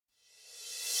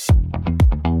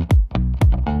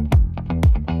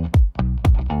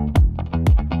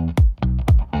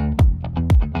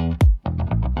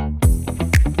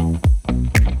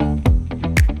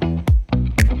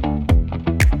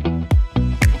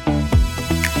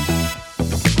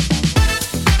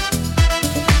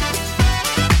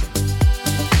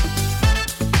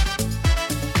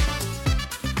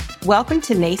Welcome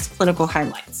to NACE Clinical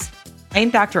Highlights. I am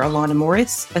Dr. Alana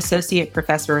Morris, Associate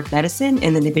Professor of Medicine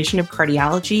in the Division of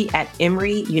Cardiology at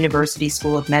Emory University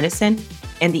School of Medicine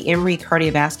and the Emory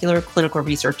Cardiovascular Clinical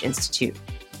Research Institute.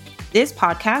 This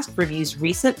podcast reviews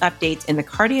recent updates in the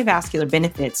cardiovascular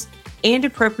benefits and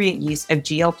appropriate use of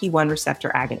GLP-1 receptor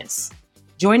agonists.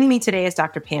 Joining me today is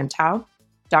Dr. Pam Taub.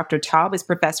 Dr. Taub is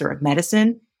Professor of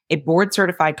Medicine, a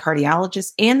board-certified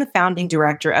cardiologist, and the founding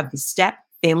director of the STEP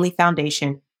Family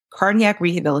Foundation Cardiac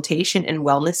Rehabilitation and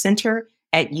Wellness Center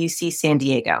at UC San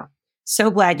Diego. So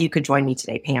glad you could join me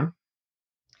today, Pam.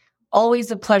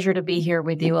 Always a pleasure to be here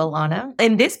with you, Alana.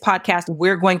 In this podcast,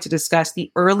 we're going to discuss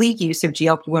the early use of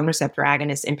GLP-1 receptor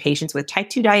agonists in patients with type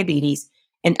 2 diabetes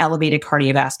and elevated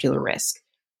cardiovascular risk.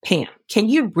 Pam, can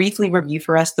you briefly review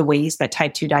for us the ways that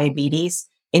type 2 diabetes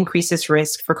increases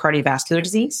risk for cardiovascular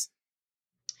disease?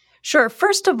 Sure.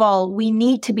 First of all, we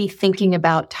need to be thinking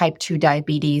about type 2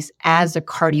 diabetes as a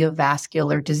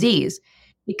cardiovascular disease,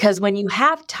 because when you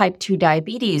have type 2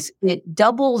 diabetes, it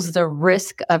doubles the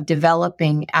risk of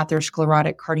developing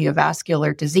atherosclerotic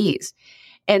cardiovascular disease.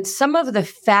 And some of the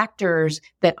factors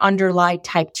that underlie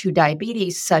type 2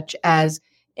 diabetes, such as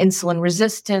insulin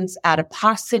resistance,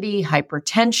 adiposity,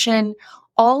 hypertension,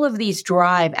 all of these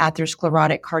drive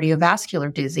atherosclerotic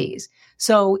cardiovascular disease.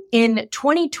 So in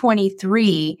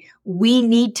 2023, we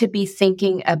need to be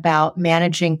thinking about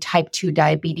managing type 2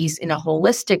 diabetes in a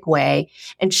holistic way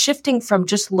and shifting from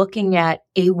just looking at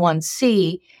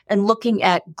A1C and looking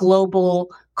at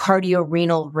global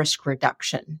cardiorenal risk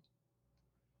reduction.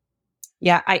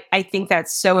 Yeah, I think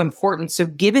that's so important. So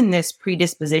given this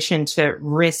predisposition to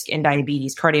risk in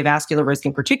diabetes, cardiovascular risk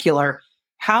in particular,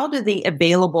 how do the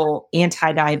available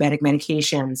anti-diabetic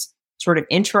medications sort of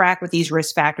interact with these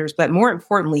risk factors? But more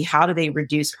importantly, how do they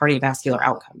reduce cardiovascular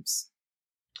outcomes?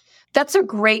 That's a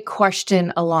great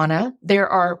question, Alana. There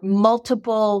are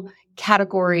multiple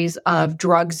categories of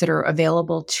drugs that are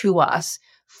available to us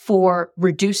for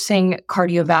reducing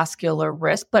cardiovascular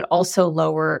risk, but also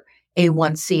lower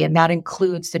A1C, and that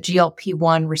includes the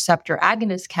GLP-1 receptor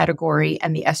agonist category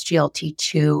and the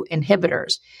SGLT2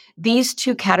 inhibitors. These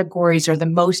two categories are the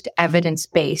most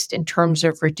evidence-based in terms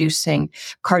of reducing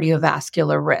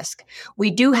cardiovascular risk.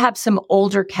 We do have some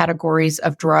older categories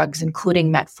of drugs,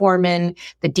 including metformin,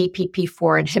 the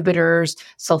DPP-4 inhibitors,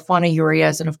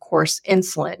 sulfonylureas, and of course,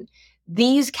 insulin.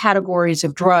 These categories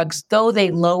of drugs, though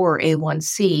they lower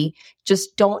A1C,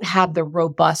 just don't have the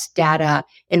robust data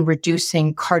in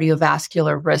reducing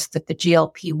cardiovascular risk that the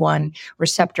GLP-1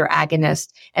 receptor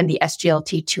agonist and the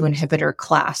SGLT2 inhibitor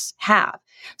class have.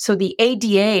 So the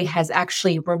ADA has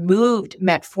actually removed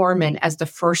metformin as the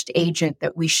first agent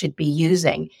that we should be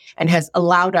using and has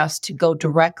allowed us to go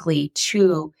directly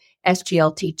to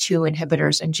SGLT2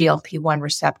 inhibitors and GLP-1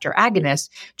 receptor agonists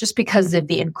just because of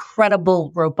the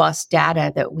incredible robust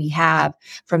data that we have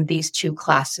from these two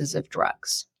classes of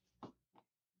drugs.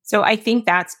 So I think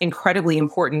that's incredibly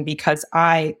important because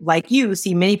I, like you,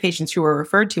 see many patients who are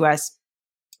referred to us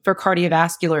for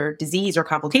cardiovascular disease or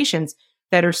complications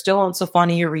that are still on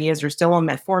sulfonylureas or still on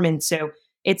metformin. So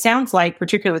it sounds like,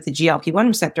 particularly with the GLP-1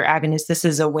 receptor agonist, this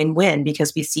is a win-win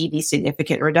because we see these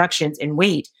significant reductions in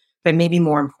weight, but maybe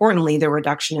more importantly, the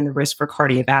reduction in the risk for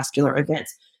cardiovascular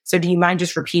events. So do you mind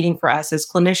just repeating for us as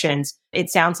clinicians, it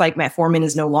sounds like metformin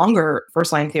is no longer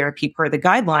first-line therapy per the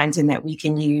guidelines and that we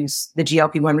can use the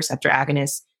GLP-1 receptor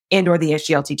agonists and or the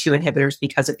SGLT2 inhibitors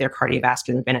because of their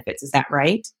cardiovascular benefits. Is that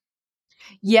right?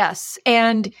 Yes.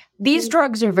 And these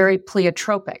drugs are very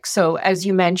pleiotropic. So as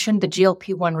you mentioned, the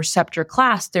GLP-1 receptor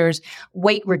class, there's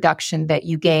weight reduction that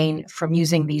you gain from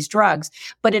using these drugs.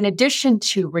 But in addition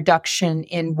to reduction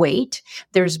in weight,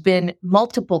 there's been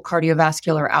multiple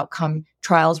cardiovascular outcome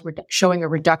trials showing a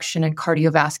reduction in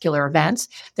cardiovascular events.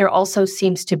 There also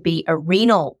seems to be a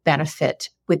renal benefit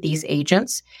with these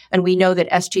agents. And we know that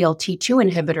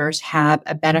SGLT2 inhibitors have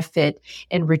a benefit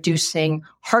in reducing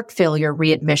heart failure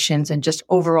readmissions and just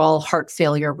overall heart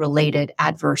failure related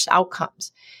adverse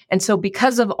outcomes. And so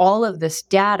because of all of this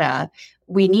data,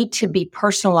 we need to be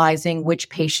personalizing which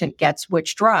patient gets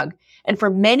which drug. And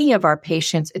for many of our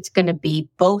patients, it's going to be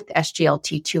both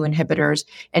SGLT2 inhibitors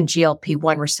and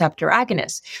GLP-1 receptor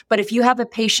agonists. But if you have a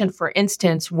patient, for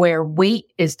instance, where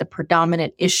weight is the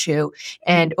predominant issue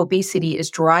and obesity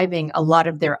is driving a lot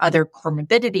of their other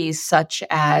comorbidities, such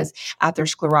as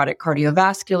atherosclerotic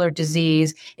cardiovascular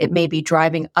disease, it may be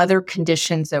driving other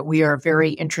conditions that we are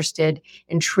very interested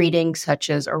in treating, such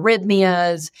as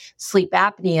arrhythmias, sleep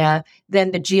apnea,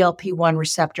 then the GLP-1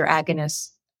 receptor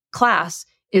agonist class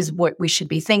is what we should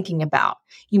be thinking about.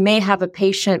 You may have a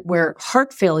patient where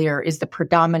heart failure is the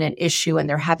predominant issue and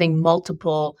they're having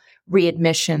multiple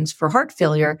readmissions for heart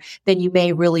failure, then you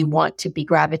may really want to be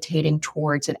gravitating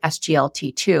towards an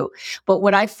SGLT2. But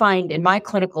what I find in my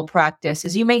clinical practice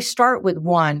is you may start with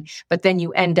one, but then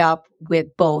you end up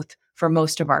with both for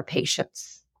most of our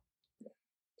patients.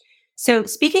 So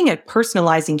speaking of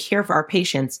personalizing care for our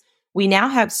patients, we now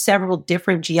have several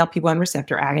different GLP-1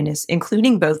 receptor agonists,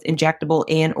 including both injectable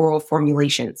and oral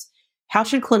formulations. How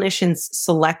should clinicians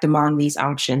select among these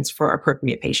options for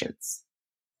appropriate patients?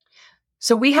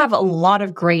 So we have a lot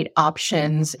of great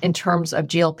options in terms of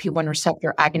GLP-1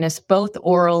 receptor agonists, both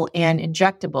oral and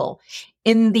injectable.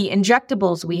 In the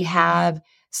injectables, we have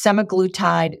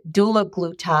semaglutide,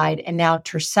 dulaglutide, and now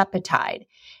tirzepatide,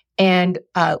 and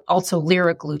also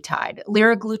liraglutide.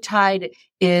 Liraglutide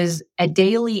is a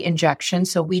daily injection,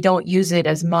 so we don't use it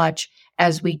as much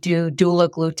as we do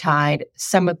dulaglutide,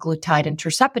 semaglutide, and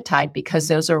tirzepatide because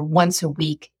those are once a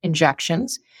week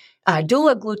injections.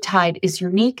 Dulaglutide is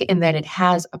unique in that it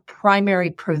has a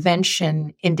primary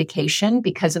prevention indication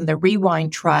because in the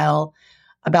REWIND trial,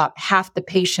 about half the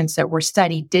patients that were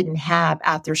studied didn't have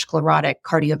atherosclerotic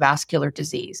cardiovascular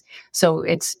disease. So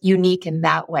it's unique in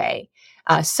that way.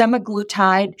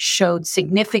 Semaglutide showed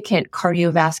significant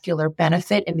cardiovascular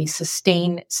benefit in the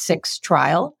SUSTAIN 6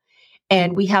 trial.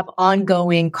 And we have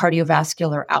ongoing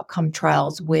cardiovascular outcome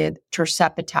trials with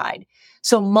tirzepatide.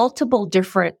 So multiple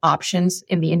different options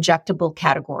in the injectable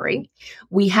category.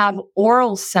 We have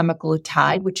oral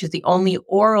semaglutide, which is the only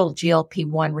oral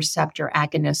GLP-1 receptor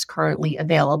agonist currently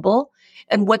available.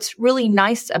 And what's really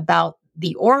nice about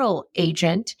the oral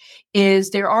agent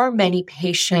is there are many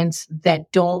patients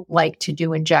that don't like to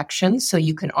do injections, so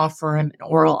you can offer them an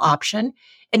oral option.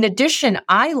 In addition,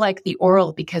 I like the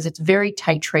oral because it's very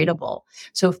titratable.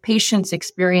 So if patients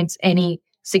experience any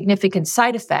significant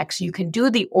side effects, you can do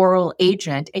the oral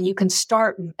agent and you can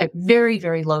start at very,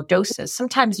 very low doses.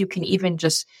 Sometimes you can even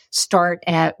just start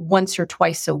at once or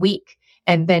twice a week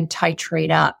and then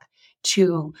titrate up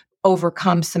to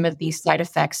overcome some of these side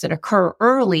effects that occur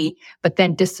early, but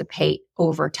then dissipate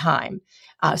over time.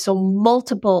 So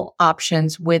multiple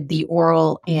options with the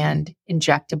oral and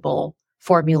injectable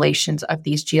formulations of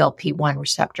these GLP-1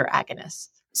 receptor agonists.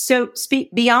 So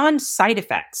beyond side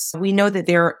effects, we know that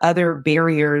there are other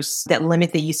barriers that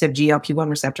limit the use of GLP-1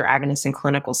 receptor agonists in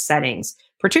clinical settings,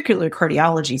 particularly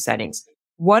cardiology settings.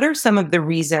 What are some of the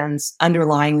reasons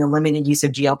underlying the limited use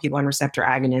of GLP-1 receptor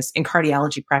agonists in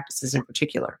cardiology practices in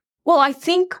particular? Well, I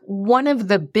think one of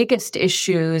the biggest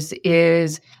issues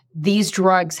is these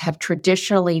drugs have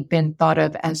traditionally been thought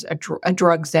of as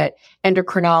drugs that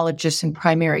endocrinologists and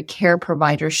primary care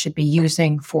providers should be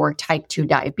using for type 2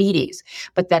 diabetes,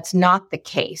 but that's not the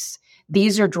case.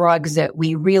 These are drugs that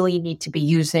we really need to be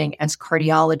using as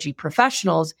cardiology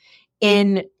professionals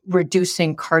in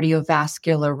reducing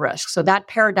cardiovascular risk. So that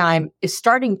paradigm is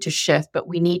starting to shift, but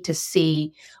we need to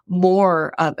see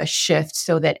more of a shift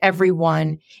so that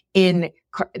everyone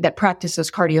that practices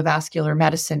cardiovascular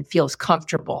medicine feels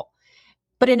comfortable.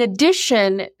 But in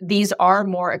addition, these are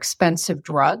more expensive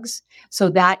drugs, so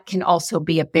that can also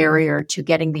be a barrier to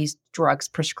getting these drugs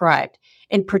prescribed.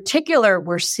 In particular,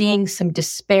 we're seeing some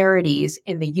disparities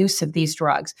in the use of these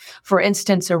drugs. For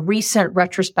instance, a recent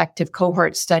retrospective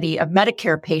cohort study of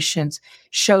Medicare patients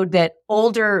showed that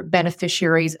older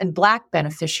beneficiaries and Black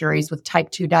beneficiaries with type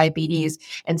 2 diabetes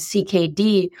and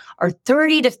CKD are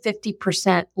 30 to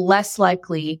 50% less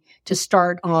likely to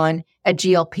start on a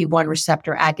GLP-1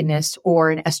 receptor agonist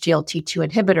or an SGLT2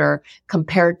 inhibitor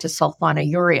compared to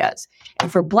sulfonylureas.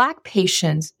 And for Black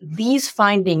patients, these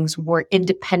findings were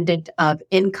independent of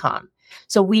income.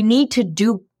 So we need to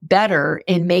do better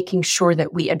in making sure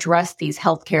that we address these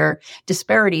healthcare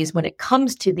disparities when it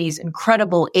comes to these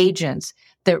incredible agents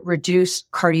that reduce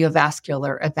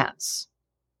cardiovascular events.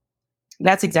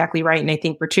 That's exactly right. And I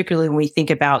think particularly when we think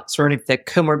about sort of the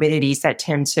comorbidities that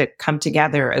tend to come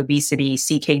together, obesity,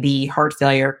 CKD, heart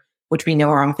failure, which we know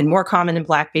are often more common in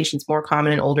Black patients, more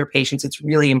common in older patients, it's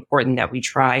really important that we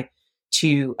try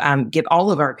to give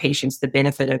all of our patients the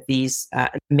benefit of these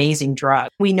amazing drugs.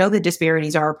 We know that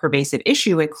disparities are a pervasive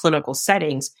issue in clinical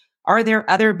settings. Are there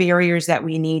other barriers that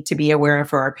we need to be aware of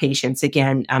for our patients?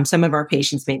 Again, some of our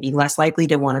patients may be less likely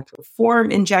to want to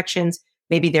perform injections.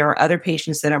 Maybe there are other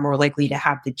patients that are more likely to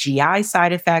have the GI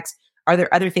side effects. Are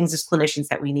there other things as clinicians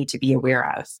that we need to be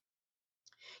aware of?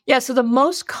 Yeah, so the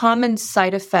most common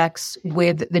side effects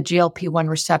with the GLP-1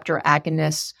 receptor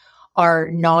agonists are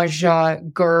nausea,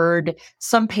 GERD.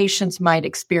 Some patients might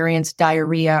experience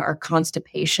diarrhea or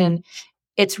constipation.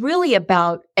 It's really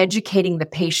about educating the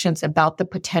patients about the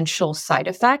potential side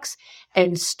effects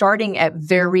and starting at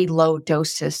very low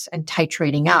doses and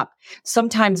titrating up.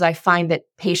 Sometimes I find that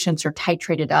patients are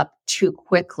titrated up too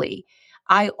quickly.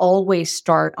 I always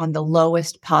start on the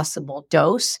lowest possible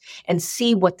dose and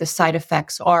see what the side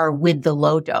effects are with the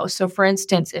low dose. So for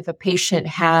instance, if a patient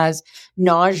has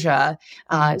nausea,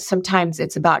 sometimes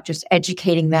it's about just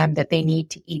educating them that they need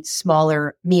to eat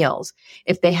smaller meals.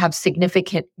 If they have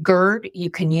significant GERD, you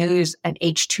can use an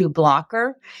H2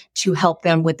 blocker to help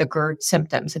them with the GERD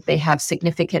symptoms. If they have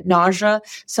significant nausea,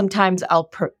 sometimes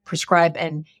I'll prescribe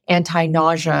an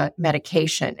anti-nausea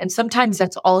medication. And sometimes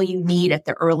that's all you need at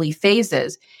the early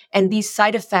phases. And these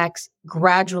side effects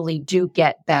gradually do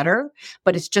get better,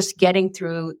 but it's just getting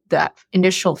through the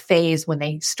initial phase when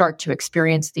they start to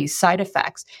experience these side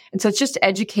effects. And so it's just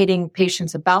educating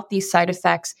patients about these side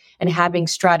effects and having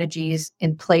strategies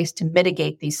in place to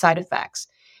mitigate these side effects.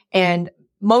 And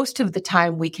most of the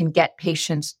time we can get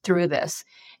patients through this.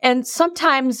 And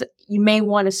sometimes you may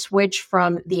want to switch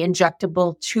from the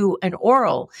injectable to an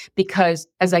oral because,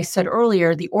 as I said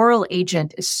earlier, the oral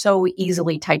agent is so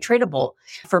easily titratable.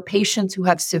 For patients who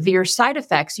have severe side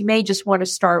effects, you may just want to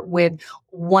start with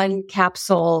one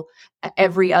capsule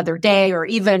every other day or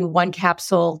even one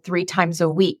capsule 3 times a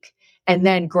week, and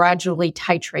then gradually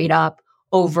titrate up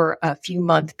over a few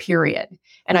month period.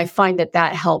 And I find that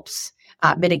that helps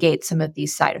mitigate some of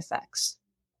these side effects.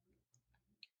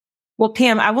 Well,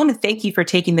 Pam, I want to thank you for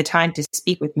taking the time to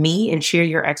speak with me and share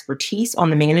your expertise on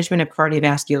the management of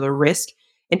cardiovascular risk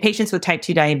in patients with type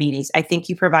 2 diabetes. I think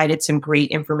you provided some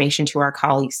great information to our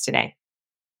colleagues today.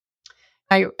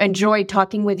 I enjoyed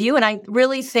talking with you, and I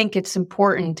really think it's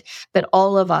important that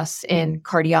all of us in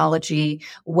cardiology,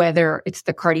 whether it's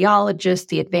the cardiologists,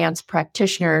 the advanced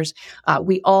practitioners,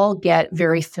 we all get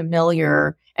very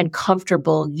familiar and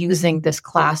comfortable using this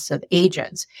class of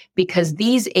agents because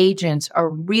these agents are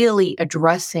really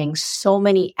addressing so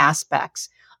many aspects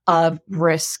of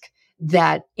risk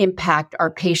that impact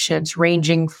our patients,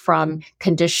 ranging from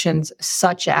conditions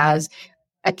such as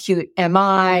acute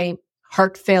MI,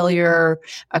 heart failure,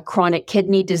 a chronic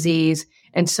kidney disease.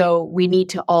 And so we need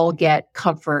to all get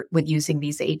comfort with using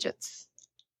these agents.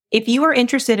 If you are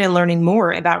interested in learning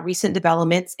more about recent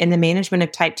developments in the management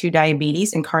of type 2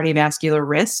 diabetes and cardiovascular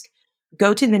risk,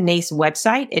 go to the NACE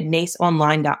website at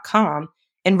naceonline.com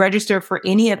and register for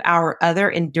any of our other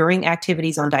enduring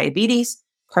activities on diabetes,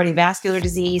 cardiovascular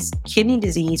disease, kidney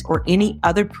disease, or any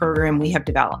other program we have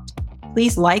developed.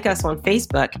 Please like us on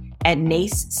Facebook at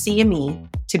NACE CME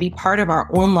to be part of our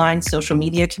online social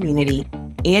media community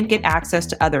and get access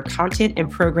to other content and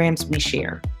programs we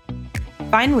share.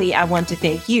 Finally, I want to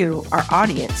thank you, our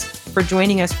audience, for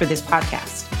joining us for this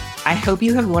podcast. I hope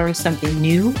you have learned something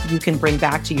new you can bring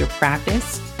back to your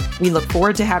practice. We look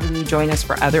forward to having you join us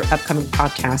for other upcoming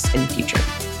podcasts in the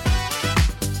future.